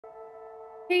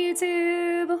Hey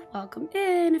YouTube! Welcome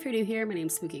in. If you're new here, my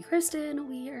name's Spooky Kristen.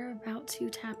 We are about to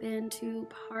tap into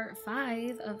part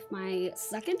 5 of my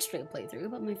second straight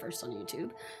playthrough, but my first on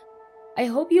YouTube. I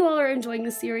hope you all are enjoying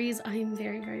the series. I'm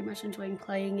very much enjoying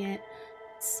playing it.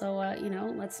 So, you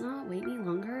know, let's not wait any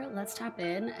longer. Let's tap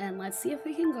in and let's see if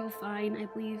we can go find, I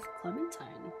believe,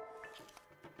 Clementine.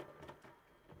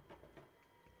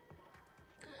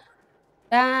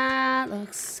 That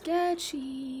looks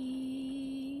sketchy.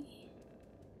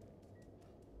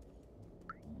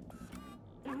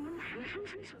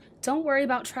 Don't worry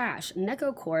about trash.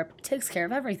 Neko Corp takes care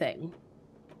of everything.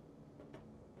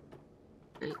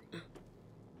 Like,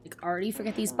 already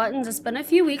forget these buttons. It's been a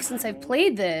few weeks since I've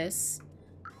played this.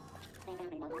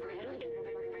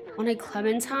 On a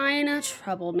Clementine,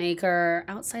 troublemaker.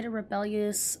 Outsider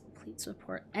rebellious. Please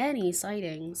report any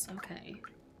sightings. Okay.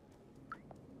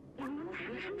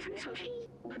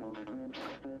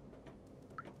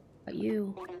 But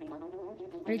you.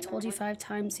 I already told you 5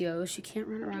 times, yo. She can't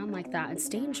run around like that. It's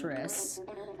dangerous.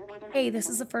 Hey, this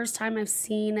is the first time I've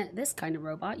seen this kind of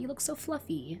robot. You look so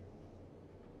fluffy.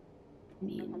 I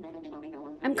mean,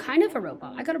 I'm kind of a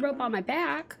robot. I got a robot on my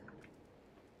back.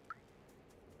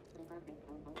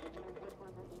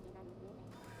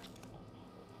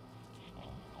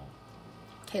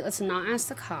 Okay, let's not ask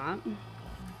the cop.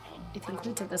 I think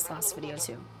we did this last video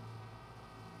too.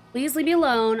 Please leave me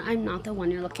alone. I'm not the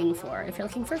one you're looking for. If you're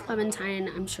looking for Clementine,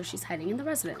 I'm sure she's hiding in the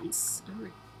residence. All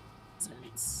right,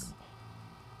 residence.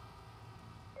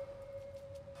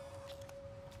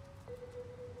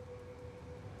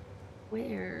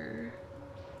 Where?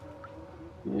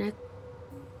 Next.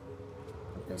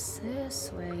 This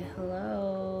way.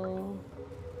 Hello.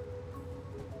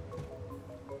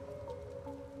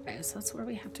 Okay, so that's where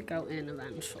we have to go in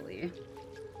eventually.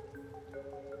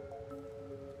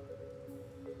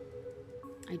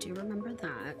 I do remember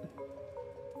that.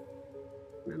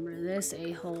 Remember this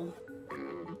a-hole.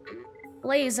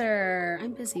 Blazer!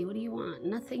 I'm busy. What do you want?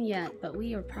 Nothing yet, but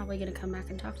we are probably gonna come back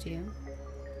and talk to you.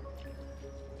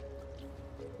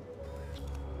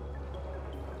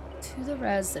 To the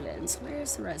residence.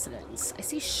 Where's the residence? I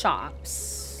see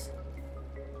shops.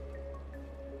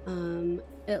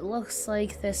 It looks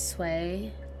like this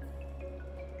way.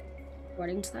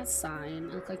 According to that sign,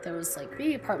 it looked like there was like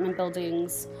big apartment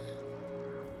buildings.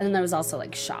 And then there was also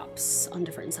like shops on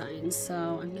different signs.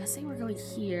 So I'm guessing we're going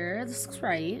here. This looks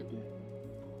right.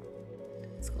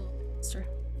 Let's go faster.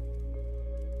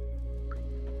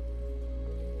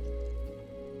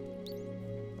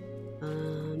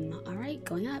 All right,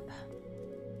 going up.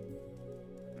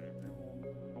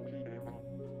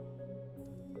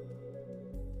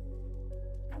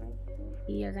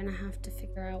 You're gonna have to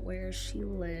figure out where she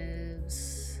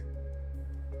lives.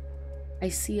 I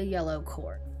see a yellow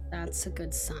court. That's a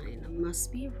good sign. It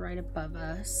must be right above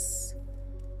us.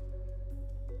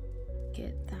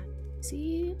 Get that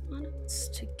easy on us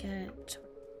to get.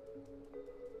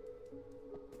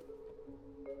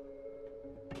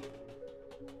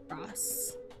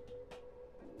 Cross.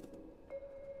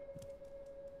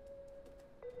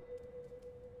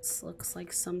 This looks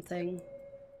like something.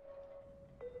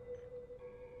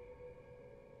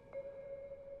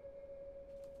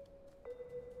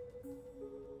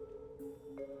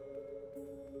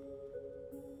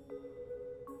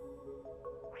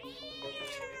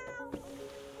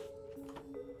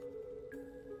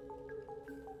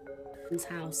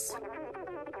 House.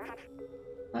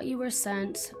 Thought you were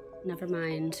sent. Never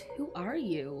mind. Who are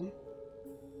you?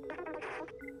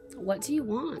 What do you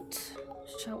want?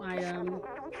 Show item.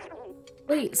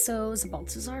 Wait, so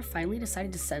Balthazar finally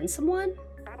decided to send someone?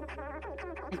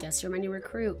 I guess you're my new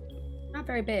recruit. Not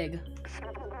very big.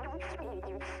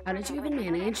 How did you even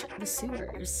manage the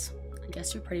sewers? I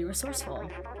guess you're pretty resourceful.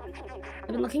 I've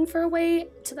been looking for a way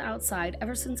to the outside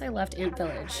ever since I left Ant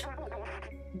Village.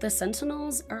 The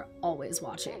Sentinels are always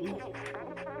watching.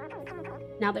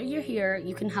 Now that you're here,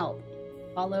 you can help.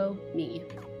 Follow me.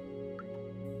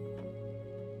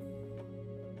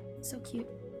 So cute.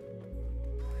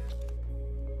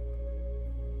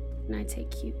 Can I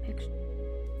take cute pictures?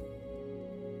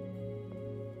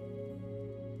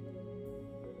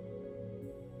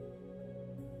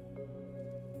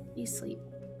 You sleep.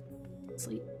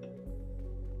 Sleep.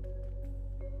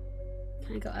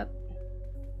 Can I go up?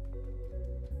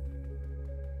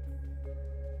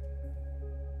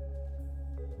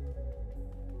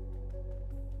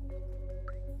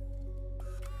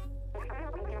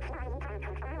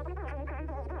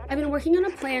 I've been working on a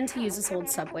plan to use this old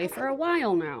subway for a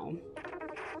while now.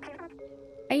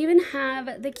 I even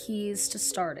have the keys to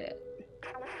start it.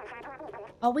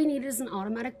 All we need is an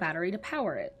automatic battery to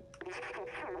power it.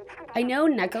 I know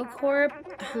Neko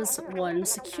Corp has one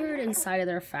secured inside of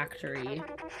their factory.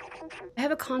 I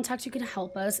have a contact who can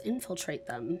help us infiltrate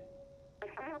them.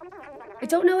 I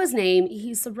don't know his name.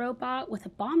 He's the robot with a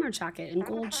bomber jacket and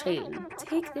gold chain.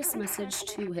 Take this message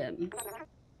to him.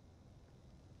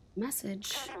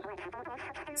 Message?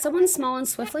 Someone small and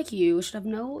swift like you should have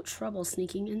no trouble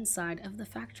sneaking inside of the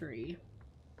factory.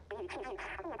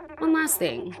 One last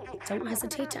thing. Don't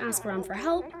hesitate to ask around for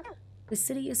help. The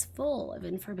city is full of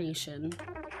information.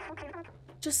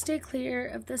 Just stay clear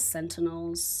of the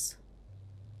sentinels.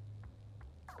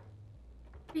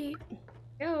 Hey,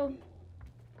 go.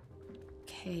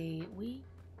 Okay, let's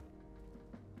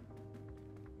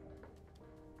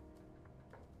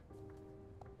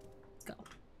go.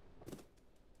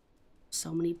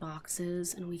 So many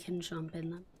boxes and we can jump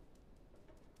in them.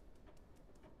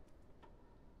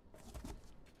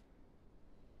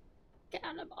 Get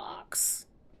out of the box.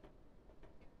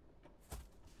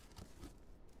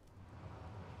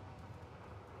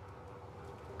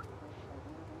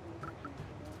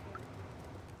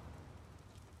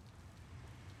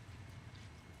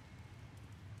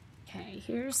 Okay,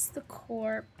 here's the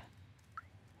corp.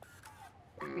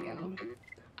 There we go.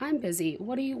 I'm busy.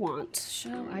 What do you want?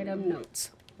 Show item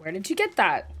notes. Where did you get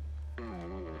that?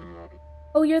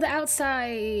 Oh, you're the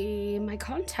outside. My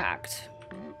contact.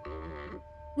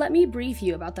 Let me brief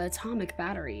you about the atomic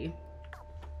battery.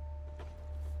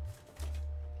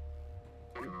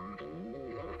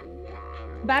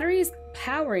 The battery is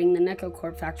powering the Neko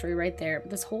Corp factory right there,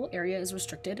 but this whole area is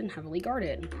restricted and heavily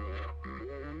guarded.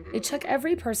 They check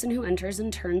every person who enters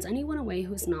and turns anyone away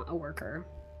who is not a worker.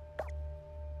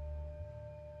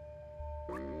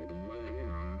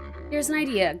 Here's an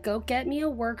idea. Go get me a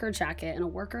worker jacket and a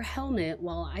worker helmet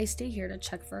while I stay here to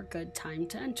check for a good time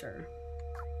to enter.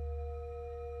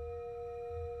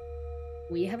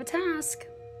 We have a task.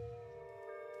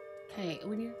 Okay,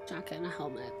 we need a jacket and a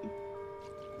helmet.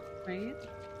 Right?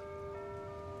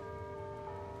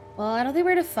 Well, I don't think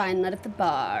we're to find that at the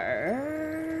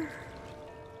bar.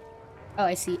 Oh,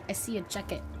 I see a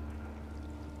jacket.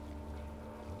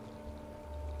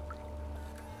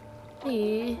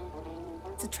 Hey.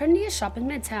 It's the trendiest shop in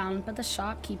Midtown, but the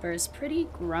shopkeeper is pretty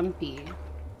grumpy.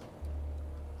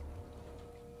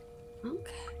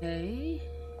 Okay.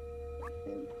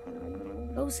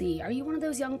 Rosie, are you one of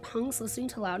those young punks listening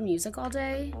to loud music all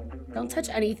day? Don't touch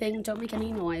anything, don't make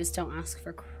any noise, don't ask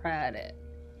for credit.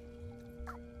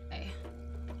 Okay.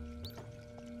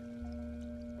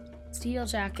 Steel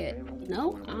jacket.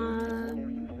 No,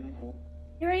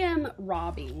 here I am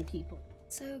robbing people.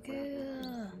 So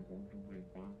good.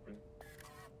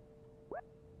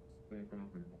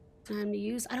 Time to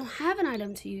use. I don't have an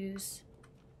item to use.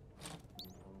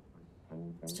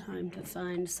 It's time to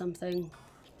find something.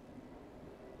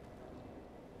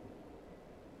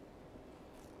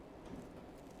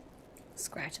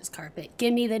 Scratch his carpet.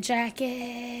 Give me the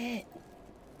jacket.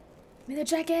 Give me the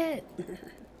jacket.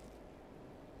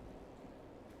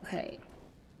 Okay.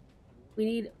 We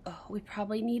need. Oh, we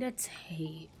probably need a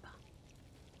tape.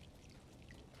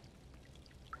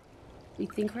 We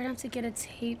think we're gonna have to get a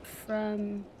tape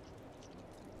from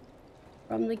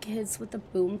the kids with the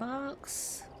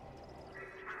boombox.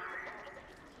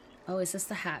 Oh, is this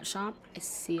the hat shop? I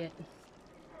see it.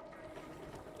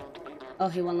 Oh,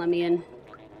 he won't let me in.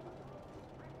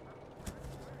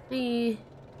 Hey.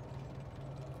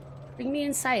 Bring me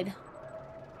inside.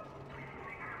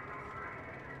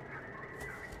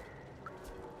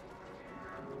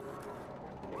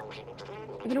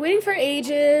 I've been waiting for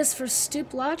ages for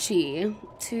Stuplachi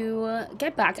to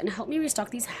get back and help me restock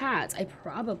these hats. I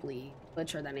probably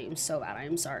butchered that name so bad. I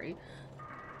am sorry.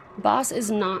 Boss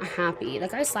is not happy.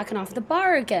 That guy's slacking off at the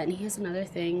bar again. He has another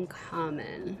thing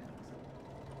common.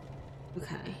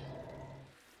 Okay.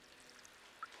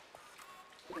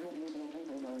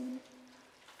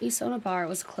 Isona Bar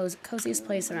was the coziest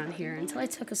place around here until I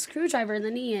took a screwdriver in the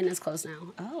knee and it's closed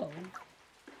now. Oh.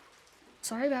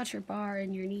 Sorry about your bar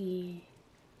and your knee.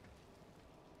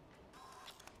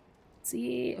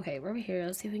 See, okay, we're over here.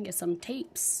 Let's see if we can get some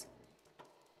tapes.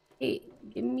 Hey,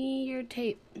 give me your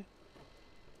tape.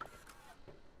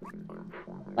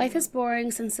 Life is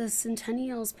boring since the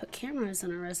Centennials put cameras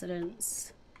in our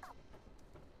residence.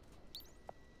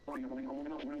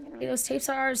 Hey, those tapes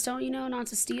are ours, don't you know not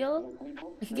to steal?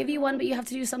 I can give you one, but you have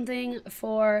to do something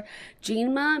for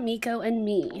Jinma, Miko, and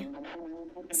me.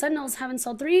 The Sentinels haven't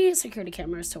sold 3 security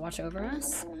cameras to watch over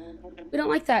us. We don't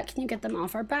like that. Can you get them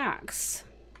off our backs?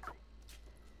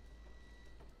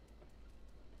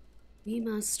 We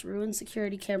must ruin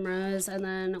security cameras, and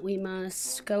then we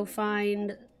must go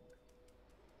find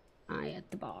I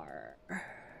at the bar.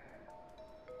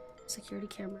 Security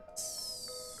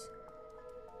cameras.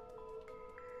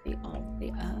 They all the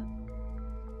way up.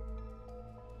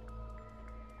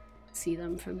 See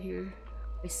them from here.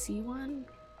 I see one.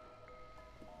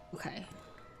 Okay.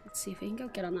 Let's see if we can go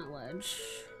get on that ledge.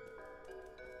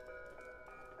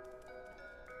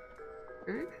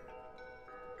 Alright.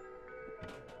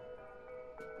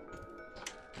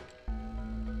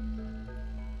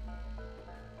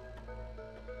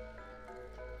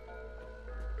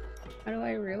 How do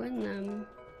I ruin them?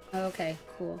 Oh, okay,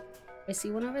 cool. I see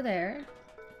one over there.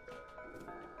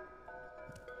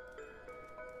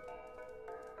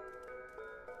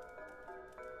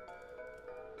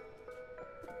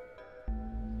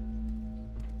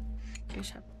 I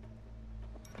just have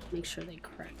to make sure they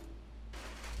correct.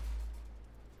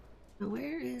 Now,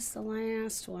 where is the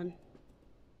last one?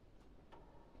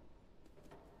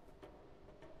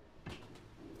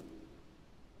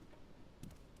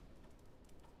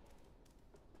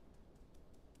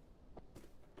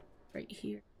 Right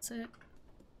here, that's it.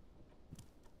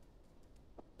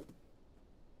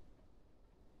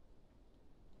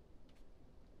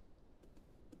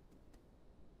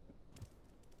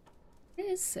 Where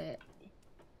is it?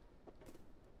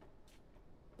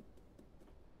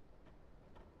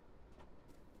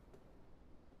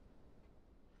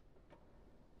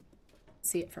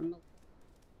 See it from the...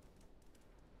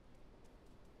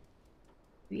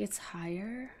 Maybe it's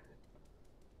higher?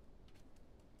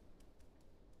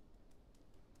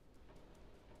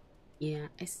 Yeah,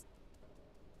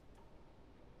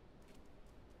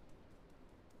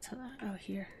 oh,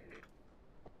 here.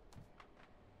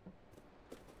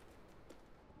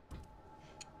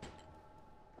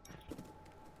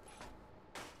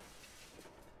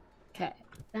 Okay,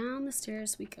 down the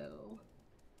stairs we go.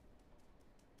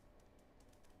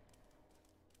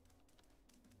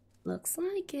 Looks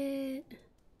like it.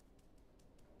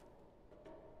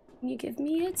 Can you give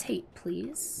me a tape,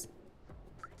 please?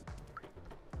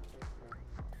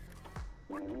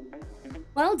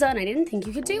 Well done, I didn't think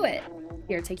you could do it.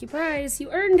 Here, take your prize. You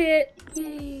earned it.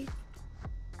 Yay.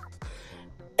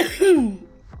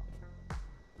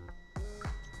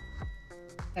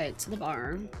 Okay, to the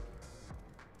bar.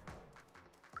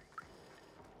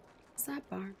 What's that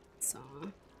bar? Saw.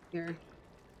 Here.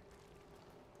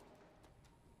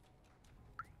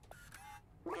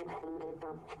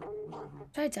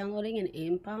 Tried downloading an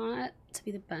aimbot to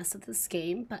be the best at this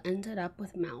game, but ended up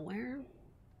with malware.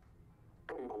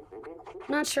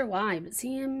 Not sure why, but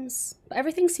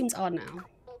everything seems odd now.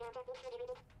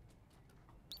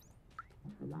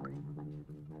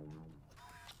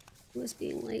 Who was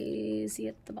being lazy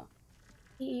at the bottom?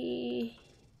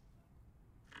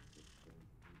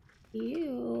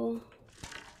 You.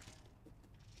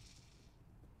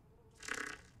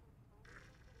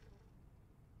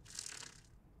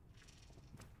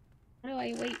 How do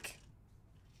I wake?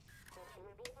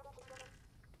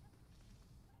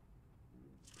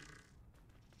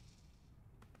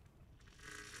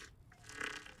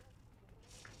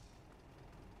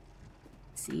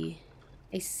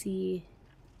 I see.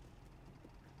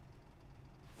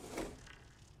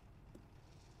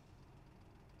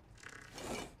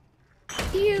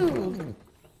 Ew.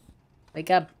 Wake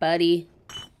up, buddy.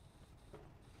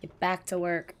 Get back to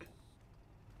work.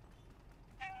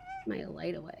 My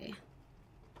light away.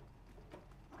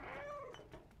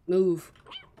 Move.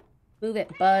 Move it,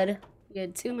 bud. You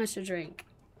had too much to drink.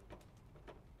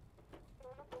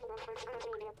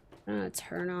 I'm gonna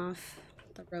turn off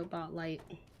the robot light.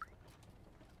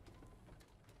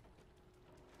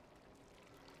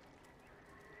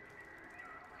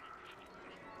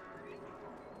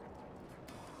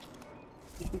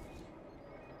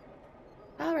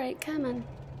 Alright, come on.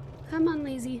 Come on,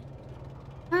 lazy.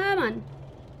 Come on.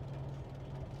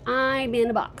 I'm in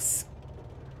a box.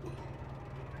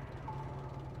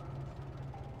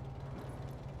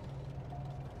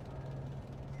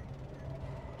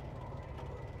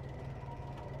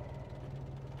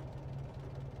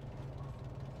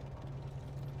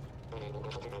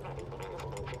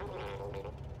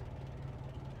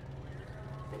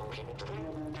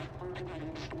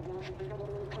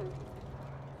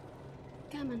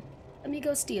 Come on, let me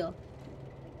go steal.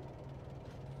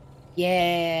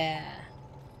 Yeah.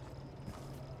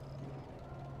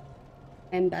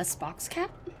 And best box cap?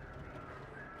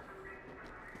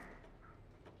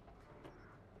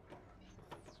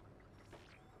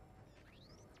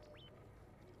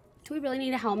 Do we really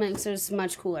need a helmet? Because there's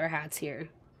much cooler hats here.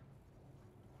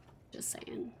 Just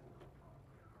saying.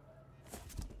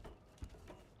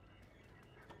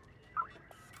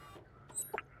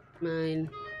 Mine.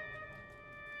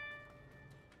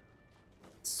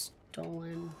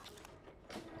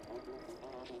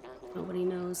 Nobody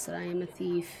knows that I am a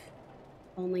thief.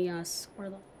 Only us.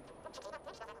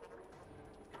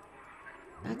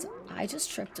 I just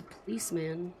tripped a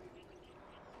policeman.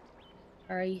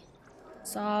 Sorry.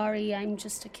 Sorry, I'm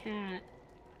just a cat.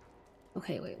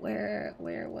 Okay, wait, where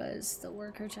was the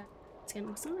worker check? It's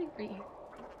not like right here.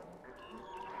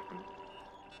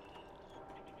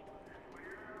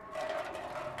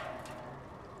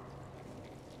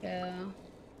 Yeah.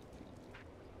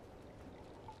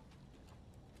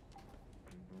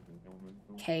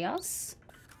 Chaos?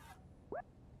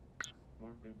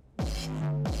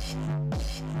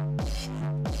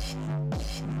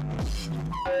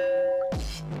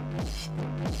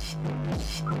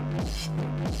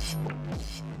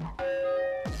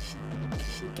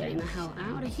 Getting the hell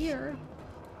out of here.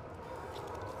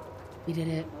 We did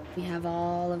it. We have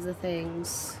all of the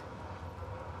things.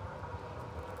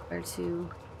 Where to?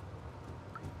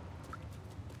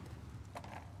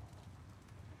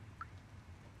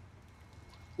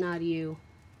 Not you.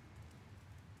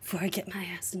 Before I get my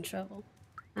ass in trouble.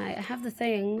 I have the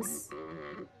things.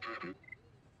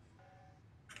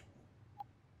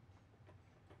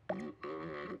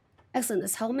 Excellent.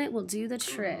 This helmet will do the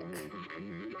trick.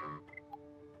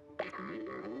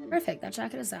 Perfect. That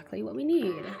jacket is exactly what we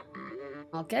need.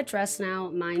 I'll get dressed now.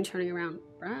 Mind turning around?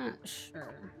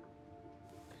 Sure.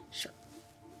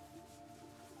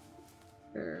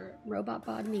 Robot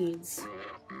bod needs.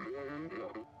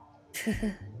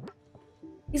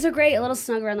 These are great. A little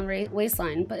snug around the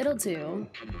waistline, but it'll do.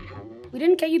 We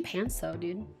didn't get you pants though,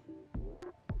 dude.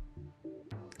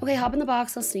 Okay, hop in the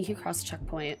box. I'll sneak you across the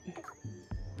checkpoint.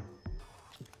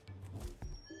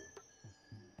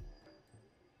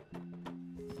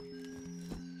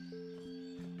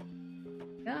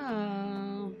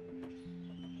 Go.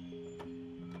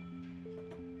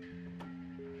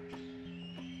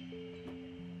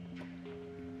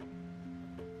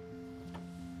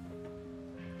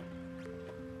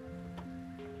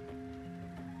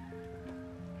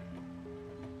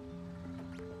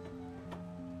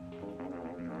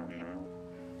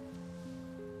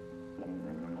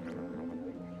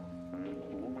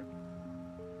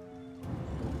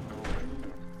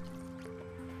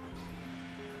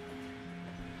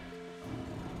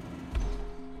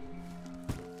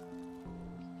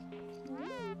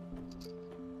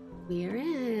 We're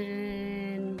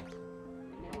in.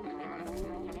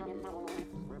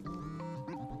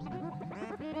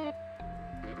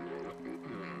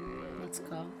 Let's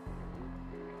go.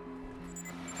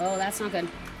 Oh, that's not good.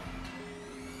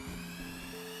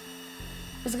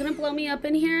 Is it gonna blow me up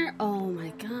in here? Oh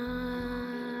my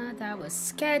god, that was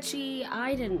sketchy.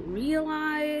 I didn't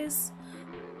realize.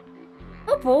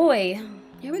 Oh boy,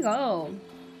 here we go.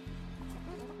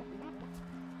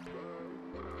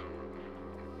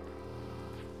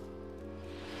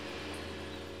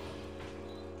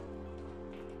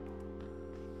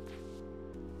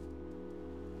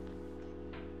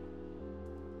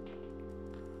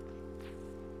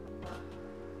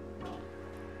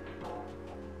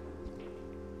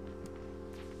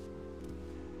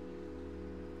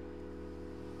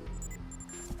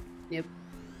 Yep.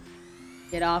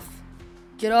 Get off.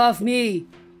 Get off me!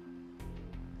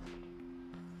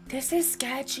 This is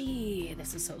sketchy.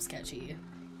 This is so sketchy.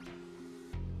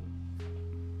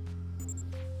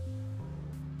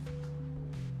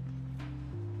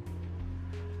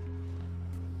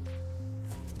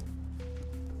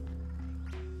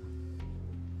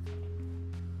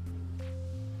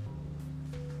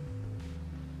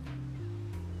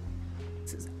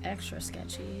 This is extra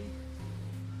sketchy.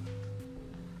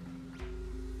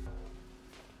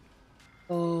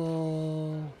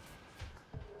 Oh.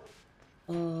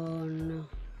 Oh no.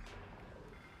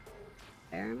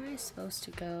 Where am I supposed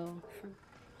to go from?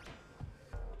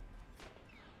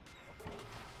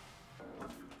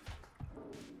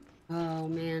 Oh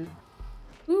man.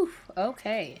 Oof,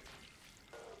 okay.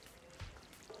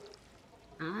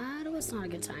 That was not a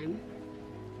good time.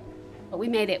 But we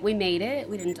made it. We made it.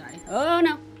 We didn't die. Oh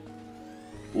no.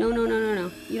 No, no, no, no,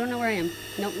 no. You don't know where I am.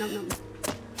 Nope, nope, nope.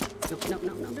 Nope, nope,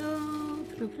 nope, nope, nope.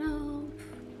 Nope, nope.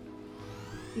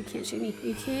 You can't shoot me.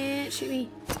 You can't shoot me.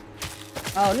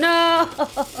 Oh no!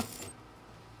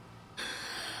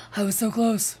 I was so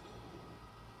close.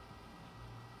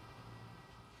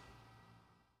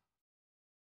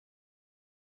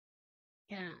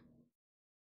 Yeah.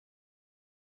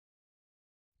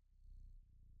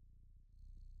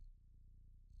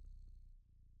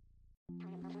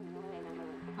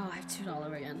 Oh, I have to do it all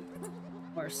over again.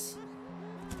 Of course.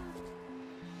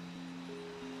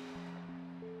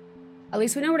 At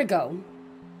least we know where to go.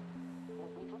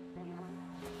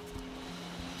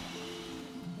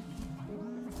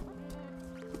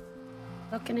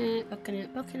 Booking it, booking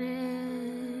it, booking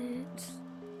it.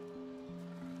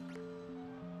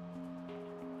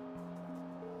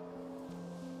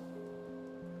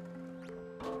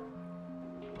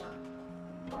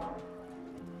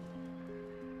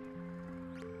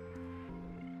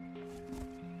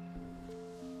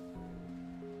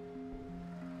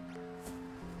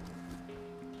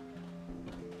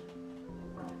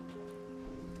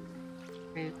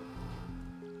 Right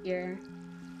here.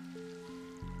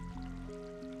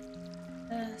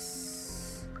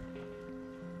 This.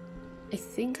 I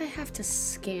think I have to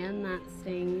scan that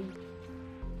thing.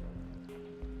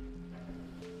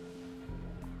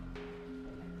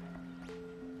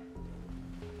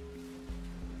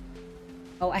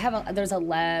 Oh, there's a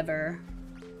lever.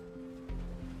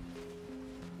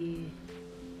 Yeah.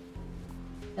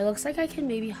 It looks like I can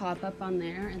maybe hop up on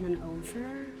there and then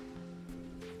over.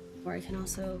 Or I can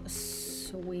also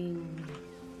swing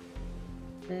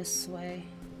this way.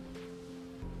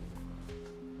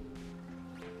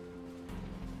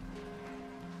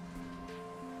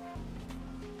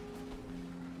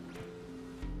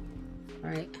 All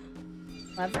right,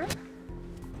 lever.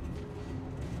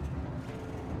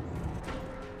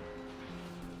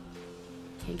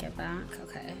 Can't get back.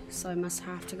 Okay, so I must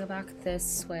have to go back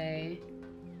this way.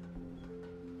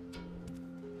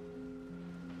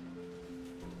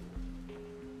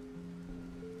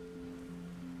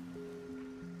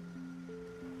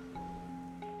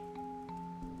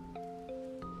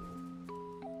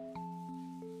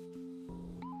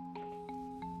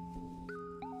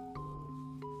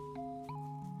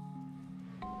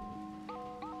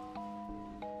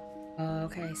 Oh,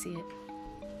 okay, I see it.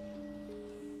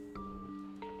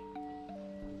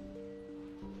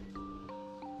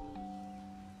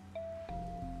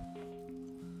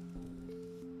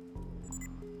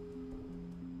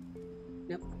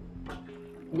 Nope.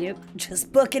 Nope.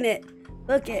 Just booking it.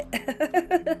 Book it.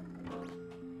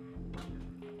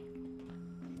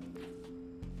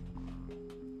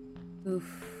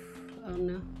 Oof. Oh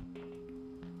no.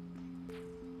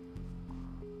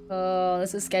 Oh,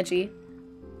 this is sketchy.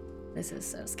 This is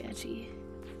so sketchy.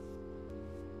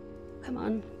 Come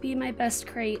on, be my best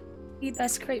crate. Be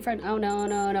best crate friend. Oh no,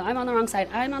 no, no. I'm on the wrong side.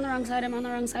 I'm on the wrong side. I'm on the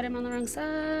wrong side. I'm on the wrong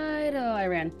side. Oh, I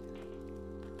ran.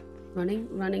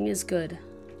 Running is good.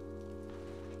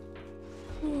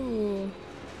 Ooh.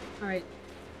 All right.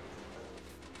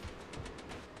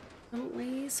 Don't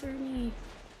laser me.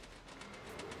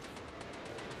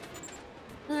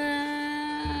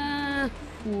 Ah.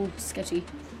 Ooh, sketchy.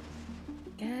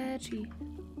 Sketchy.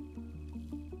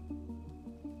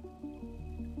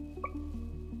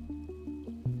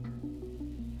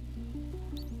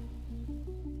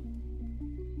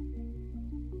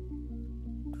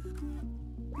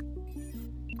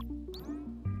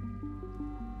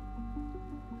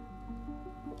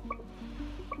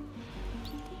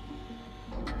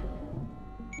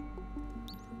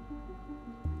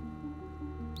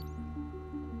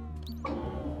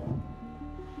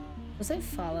 Does it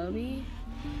follow me?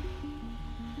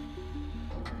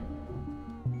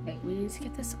 Okay, we need to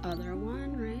get this other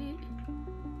one, right?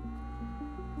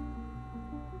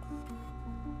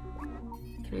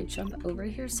 Can I jump over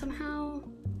here somehow?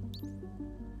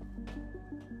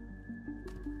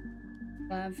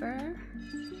 Lever.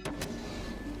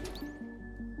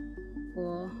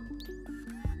 Cool.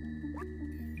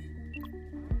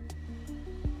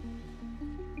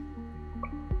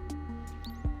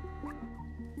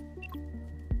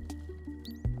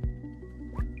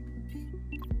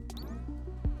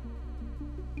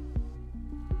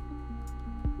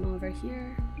 Over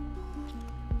here.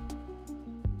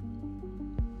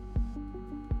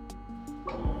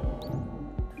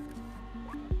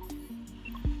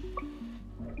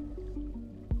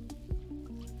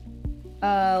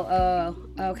 Oh,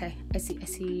 okay. I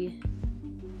see.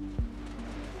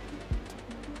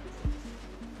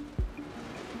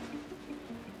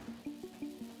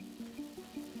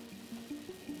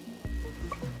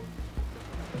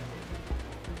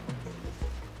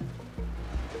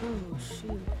 Oh,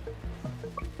 shoot.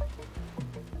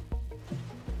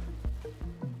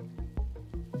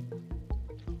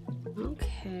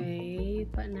 Okay,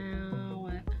 but now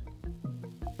what?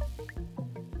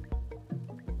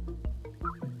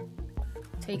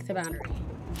 Take the battery.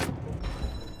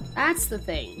 That's the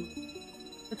thing.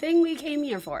 The thing we came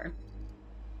here for.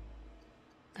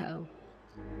 Uh-oh.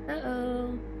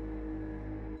 Uh-oh.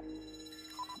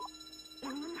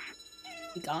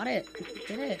 We got it. We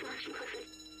did it.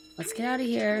 Let's get out of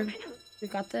here.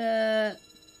 We've got to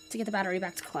get the battery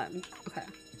back to Clem. Okay.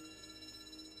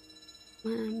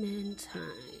 Clementine.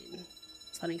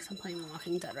 It's funny because I'm playing The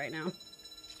Walking Dead right now.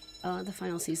 the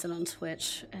final season on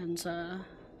Twitch, and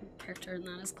character in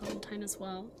that is Clementine as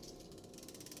well.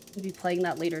 We'll be playing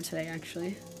that later today,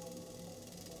 actually.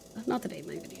 Not the day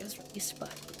my video is released,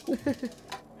 but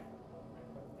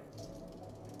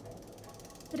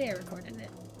the day I recorded it.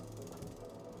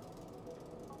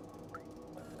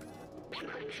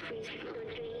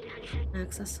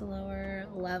 Access to lower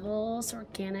levels,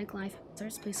 organic life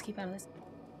hazards. Please keep out of this.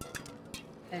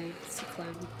 Okay, it's a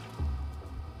Clem.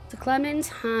 It's a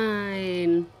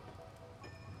Clementine.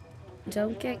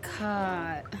 Don't get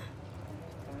caught.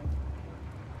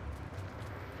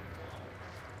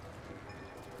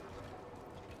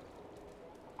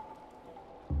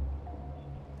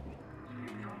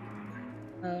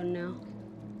 Oh no.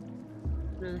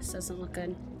 No, this doesn't look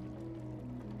good.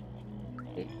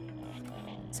 Okay.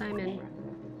 Simon.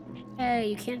 Hey,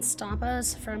 you can't stop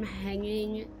us from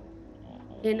hanging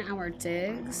in our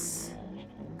digs?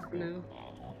 No.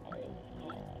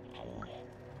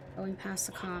 Going past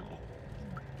the cop.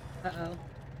 Uh-oh.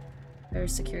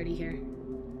 There's security here.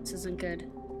 This isn't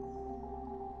good.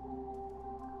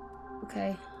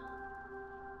 Okay.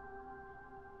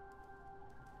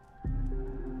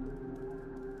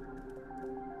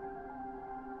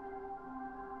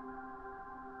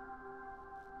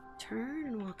 Turn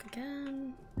and walk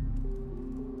again.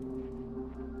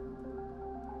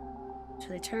 So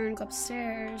they turn, go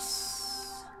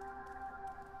upstairs.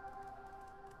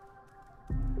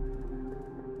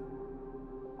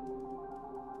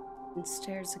 And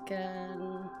stairs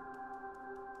again.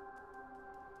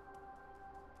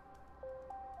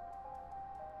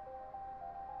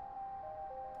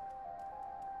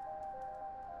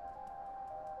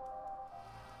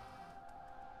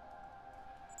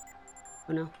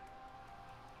 Oh no.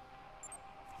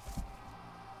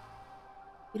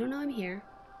 You don't know I'm here.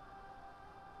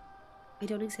 I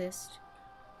don't exist.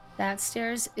 That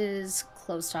stairs is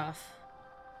closed off.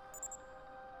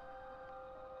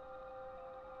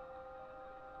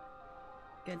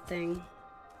 Good thing.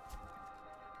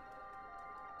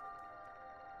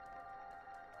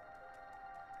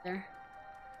 There.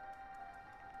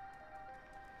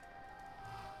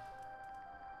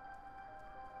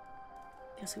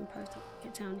 Guess we can probably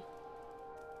get down.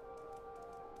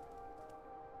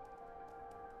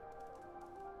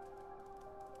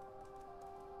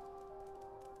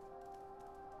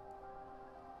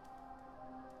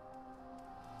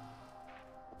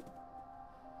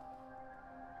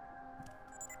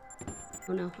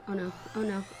 Oh no, oh no, oh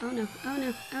no, oh no, oh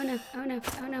no, oh no, oh no,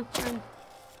 oh no, run.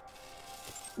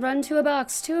 Run to a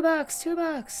box, to a box, to a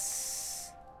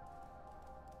box.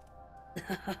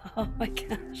 Oh my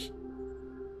gosh.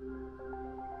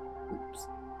 Oops.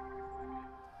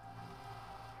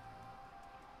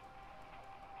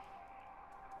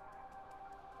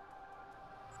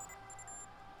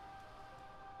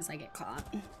 As I get caught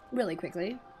really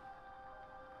quickly.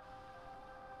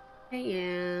 Hey,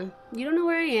 yeah. You don't know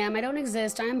where I am. I don't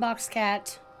exist. I'm Box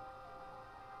Cat.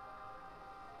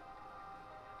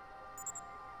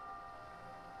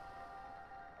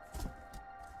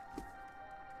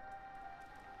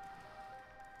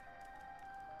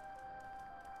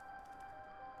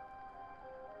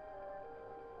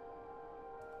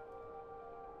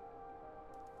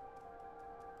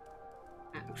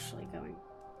 Actually going.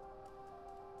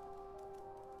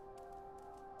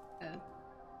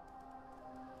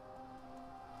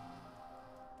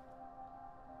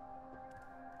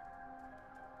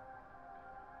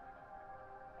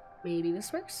 Maybe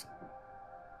this works.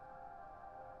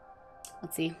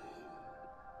 Let's see.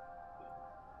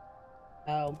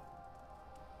 Oh.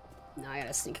 Now I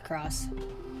gotta sneak across.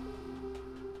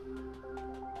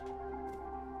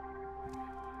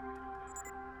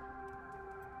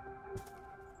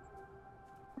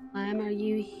 Are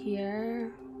you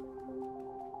here?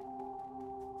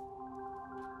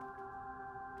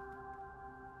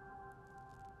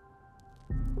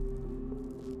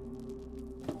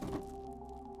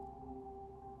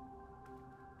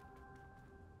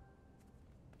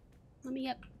 Let me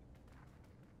up.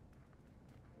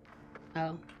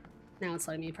 Oh, now it's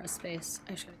letting me press space.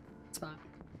 I should spot.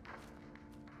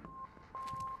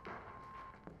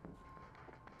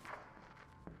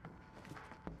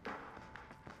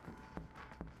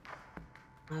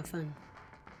 Have fun.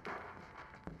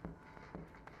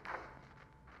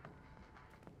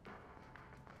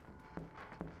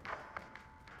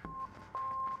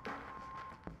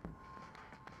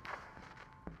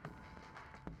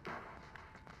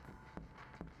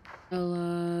 I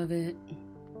love it.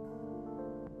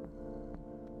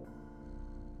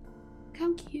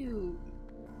 How cute.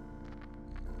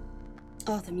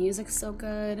 Oh, the music's so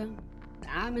good. The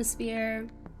atmosphere.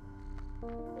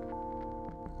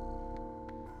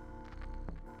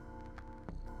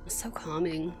 So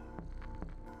calming.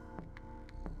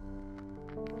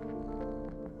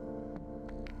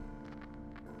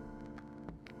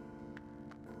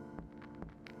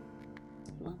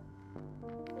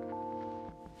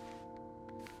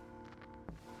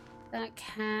 That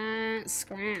cat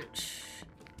scratch.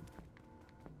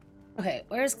 Okay,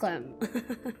 where's Clem? I had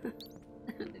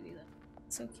to do that.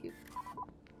 So cute.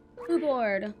 Blue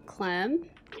board. Clem?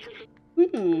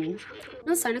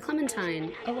 No sign of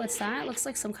Clementine. Oh, what's that? Looks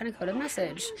like some kind of coded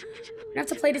message. I have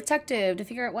to play detective to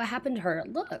figure out what happened to her.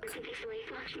 Look.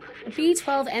 The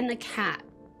B12 and the cat.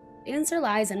 The answer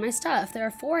lies in my stuff. There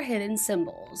are 4 hidden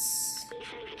symbols.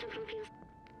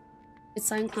 It's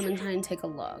signed Clementine. Take a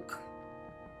look.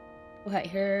 Okay,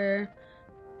 here's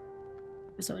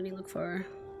what I need to look for.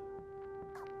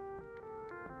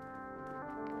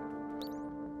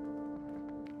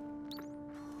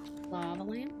 Lava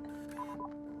lamp.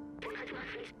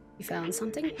 You found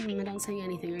something? I don't see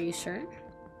anything. Are you sure?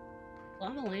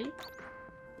 Lava lamp?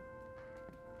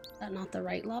 Is that not the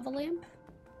right lava lamp?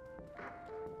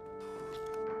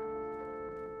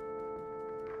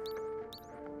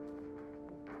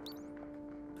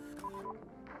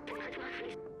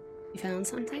 You found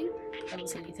something? I don't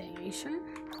see anything. Are you sure?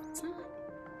 What's that?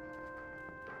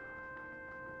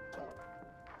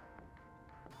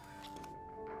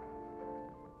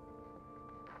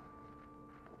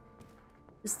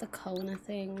 Is the Kona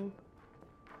thing?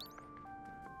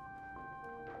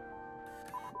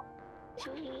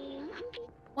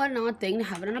 What an odd thing to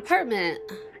have in an apartment.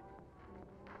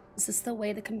 Is this the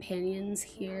way the companions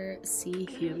here see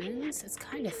humans? It's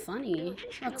kind of funny.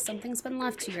 Look, something's been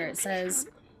left here. It says,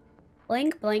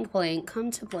 blank, blank, blank, come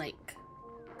to blank.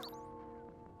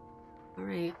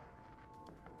 Alright.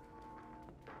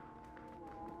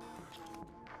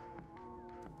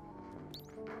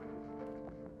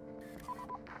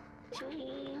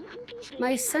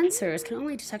 My sensors can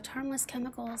only detect harmless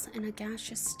chemicals in a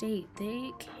gaseous state.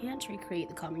 They can't recreate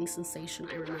the calming sensation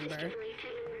I remember.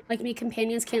 Like me,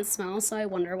 companions can't smell, so I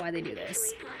wonder why they do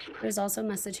this. There's also a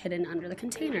message hidden under the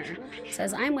container. It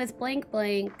says, I'm with blank,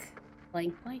 blank,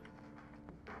 blank, blank.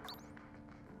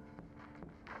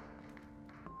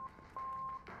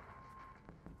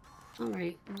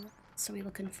 Alright, what else are we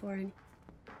looking for?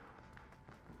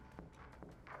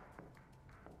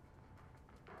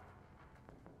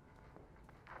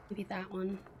 Maybe that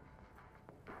one.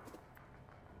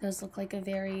 Does look like a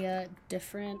very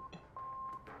different.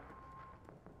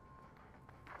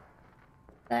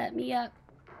 Let me up.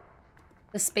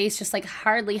 The space just like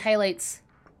hardly highlights.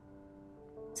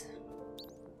 Here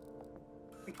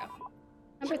we go.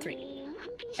 Number 3.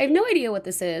 I have no idea what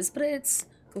this is, but its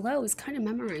glow is kind of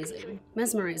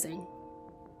mesmerizing.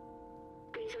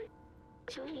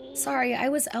 Sorry, I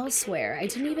was elsewhere. I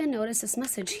didn't even notice this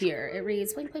message here. It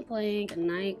reads blank, blank, blank,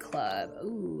 nightclub.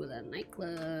 Ooh, the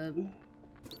nightclub.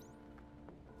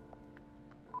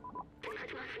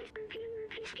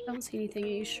 Don't see anything, are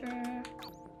you sure?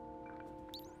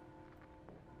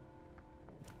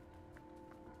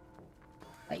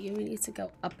 But you need to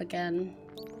go up again.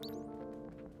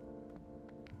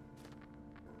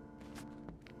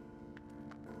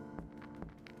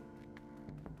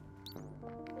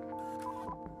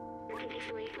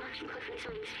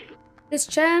 This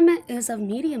gem is of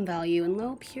medium value and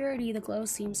low purity. The glow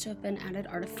seems to have been added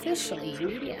artificially.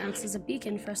 Maybe it acts as a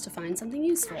beacon for us to find something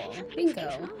useful.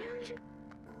 Bingo.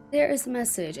 There is the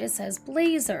message. It says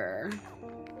Blazer.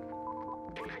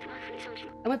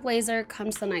 I'm with Blazer. Come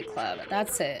to the nightclub.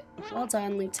 That's it. Well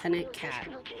done, Lieutenant Cat.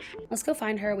 Let's go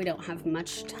find her. We don't have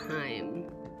much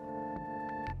time.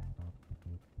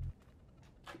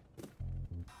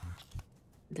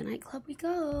 The nightclub we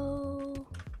go.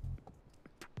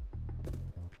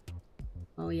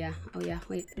 Oh yeah,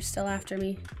 wait, they're still after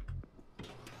me.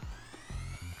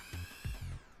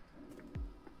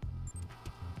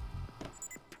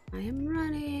 I am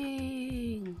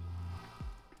running.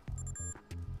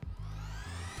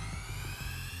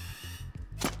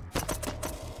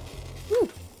 Woo,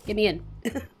 get me in.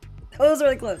 That was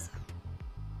really close.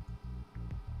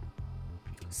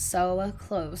 So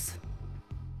close.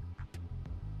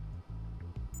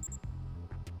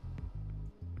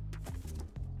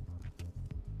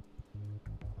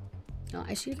 Oh,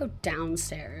 I should go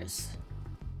downstairs.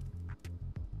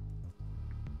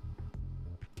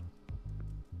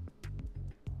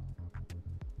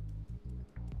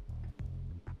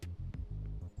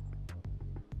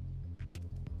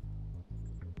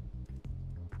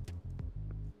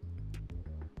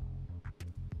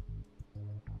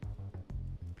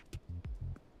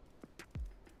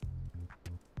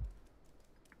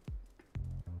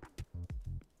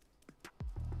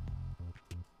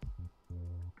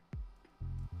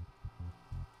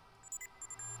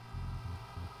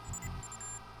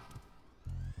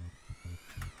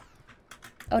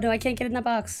 Oh no, I can't get in that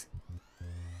box.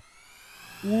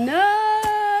 No!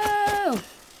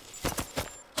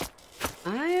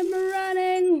 I am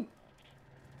running.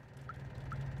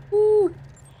 Woo.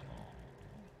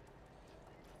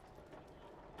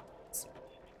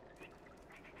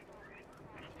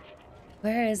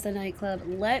 Where is the nightclub?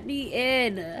 Let me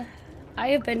in. I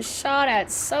have been shot at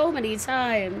so many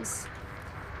times.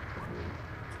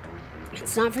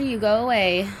 It's not for you. Go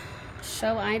away.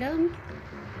 Show item?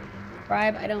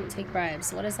 Bribe? I don't take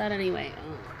bribes. What is that anyway?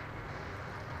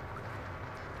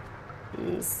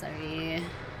 Oh. Sorry.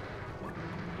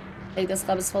 I think this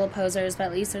club is full of posers, but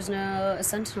at least there's no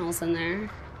sentinels in there.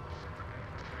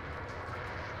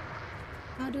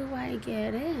 How do I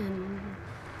get in?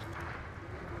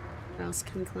 Where else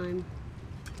can I climb?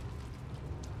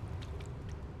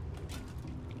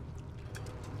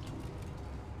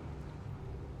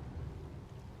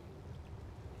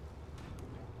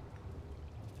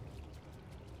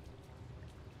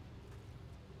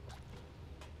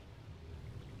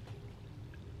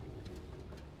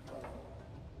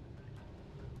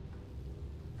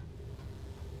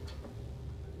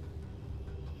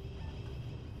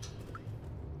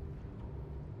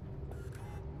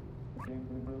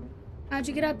 How'd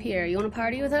you get up here? You want to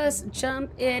party with us?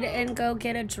 Jump in and go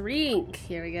get a drink.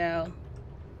 Here we go.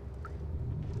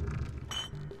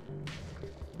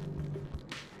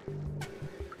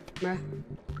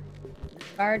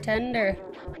 Bartender.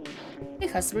 Hey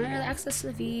customer, access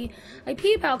to the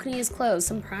VIP balcony is closed.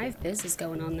 Some private business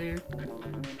going on there.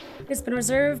 It's been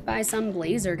reserved by some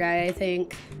blazer guy, I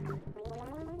think.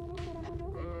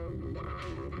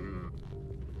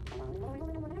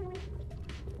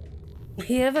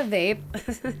 You have a vape.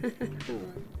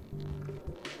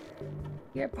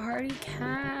 Your party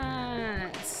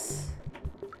cats.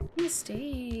 On the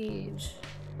stage.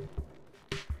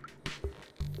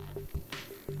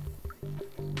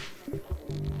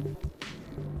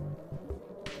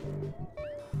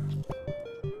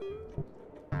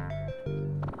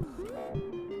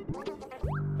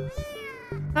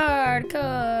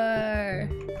 Hardcore.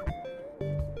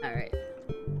 All right.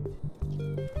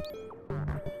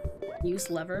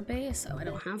 Use lever base? Oh, I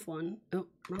don't have one. Oh,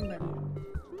 wrong button.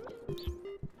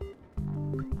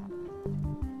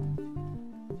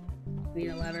 Need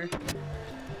a lever.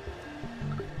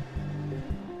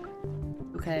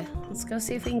 Okay, let's go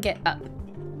see if we can get up.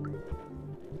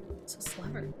 What's this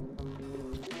lever?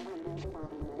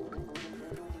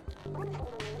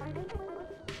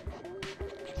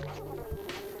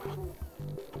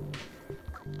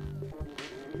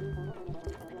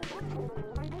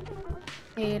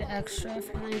 Paid extra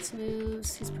for night's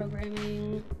moves. He's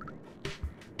programming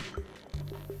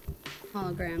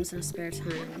holograms in a spare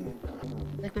time.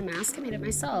 Like my mask, I made it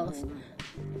myself.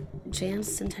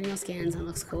 Jam's Centennial scans, that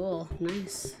looks cool.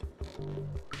 Nice.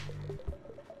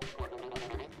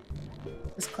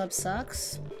 This club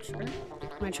sucks. Sure.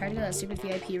 When I tried to go to that stupid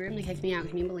VIP room, they kicked me out.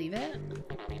 Can you believe it?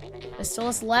 I stole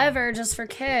this lever just for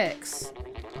kicks.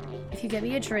 If you get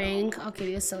me a drink, I'll give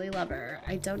you a silly lever.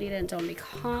 I don't need it and don't be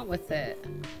caught with it.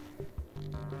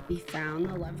 We found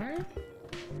the lever?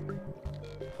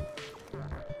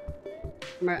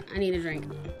 I need a drink.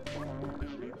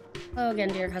 Hello again,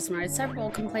 dear customer. I had several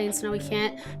complaints. No, we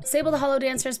can't disable the holo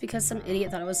dancers because some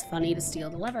idiot thought it was funny to steal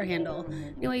the lever handle.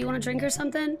 Anyway, you want a drink or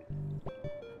something?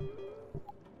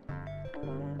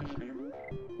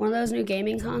 One of those new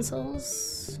gaming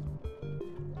consoles?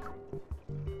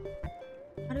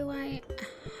 How do I...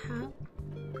 How?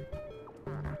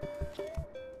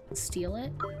 Steal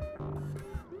it?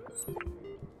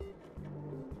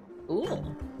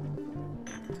 Ooh.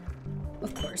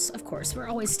 Of course. We're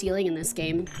always stealing in this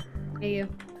game. Hey, you.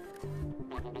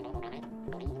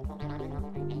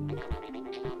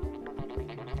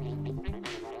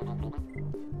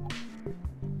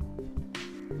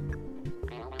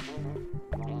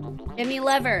 Give me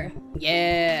lever.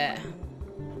 Yeah.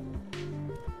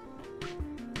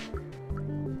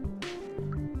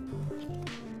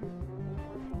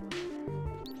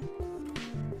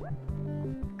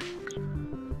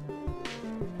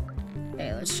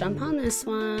 Okay, let's jump on this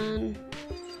one.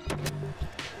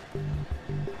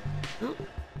 Oh,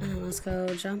 and let's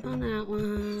go jump on that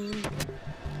one.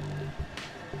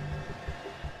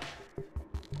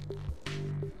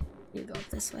 You go up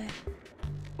this way.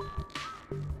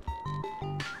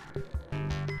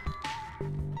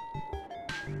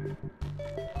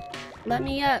 Let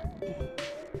me up.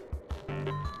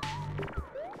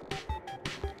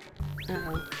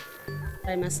 Uh-oh. Did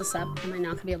I mess this up? Am I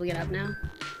not gonna be able to get up now?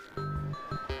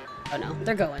 Oh no,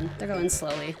 they're going. They're going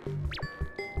slowly.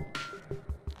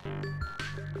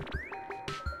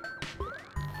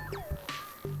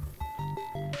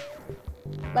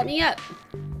 Let me up.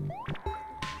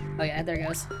 Oh yeah, there it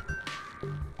goes.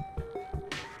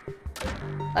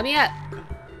 Let me up.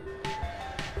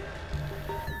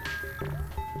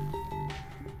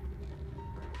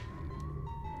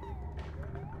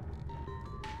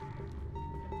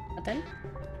 Nothing?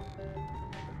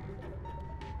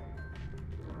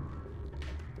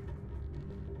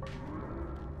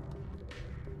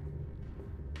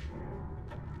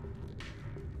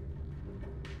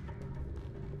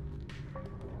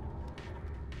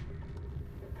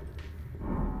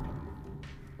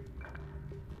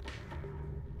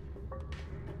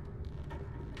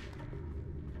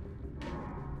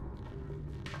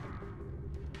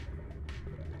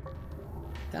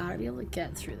 Gotta be able to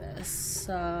get through this,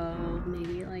 so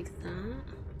maybe like that.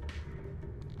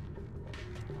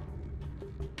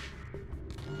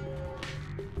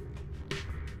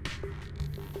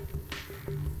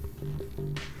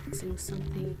 Missing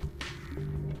something.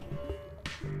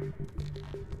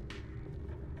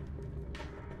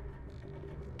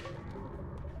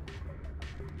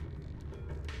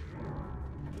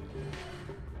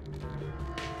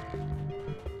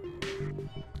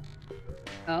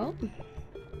 Oh.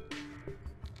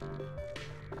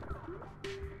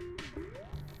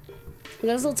 Look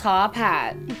at his little top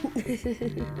hat.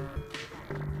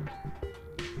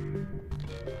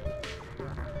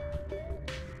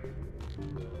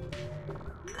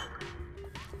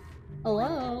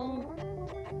 Hello.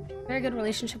 Very good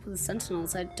relationship with the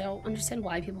Sentinels. I don't understand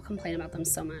why people complain about them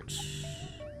so much.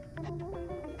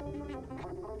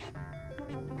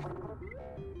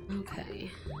 Okay.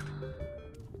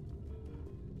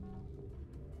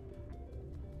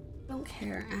 Don't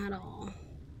care at all.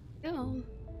 Go.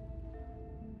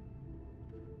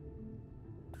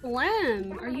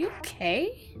 Clem, are you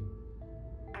okay?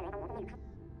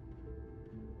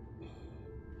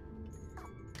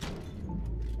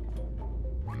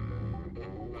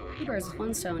 Two birds with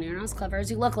one stone. You're not as clever as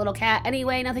you look, little cat.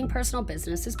 Anyway, nothing personal.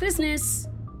 Business is business.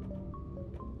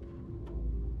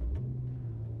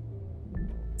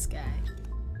 This guy.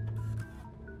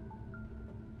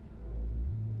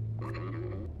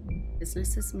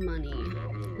 Business is money.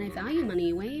 And I value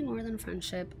money way more than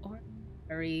friendship or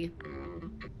worry.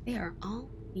 They are all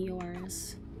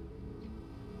yours.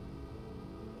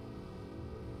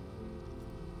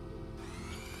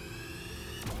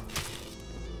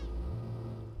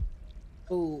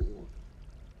 Ooh.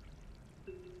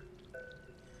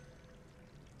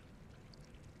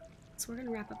 So we're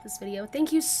gonna wrap up this video.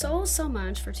 Thank you so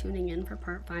much for tuning in for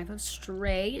part 5 of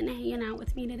Stray and hanging out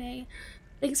with me today.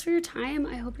 Thanks for your time.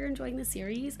 I hope you're enjoying the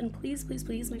series, and please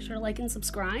make sure to like and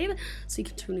subscribe so you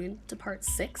can tune in to part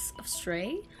 6 of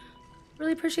Stray.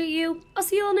 Really appreciate you. I'll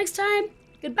see you all next time.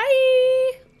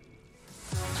 Goodbye.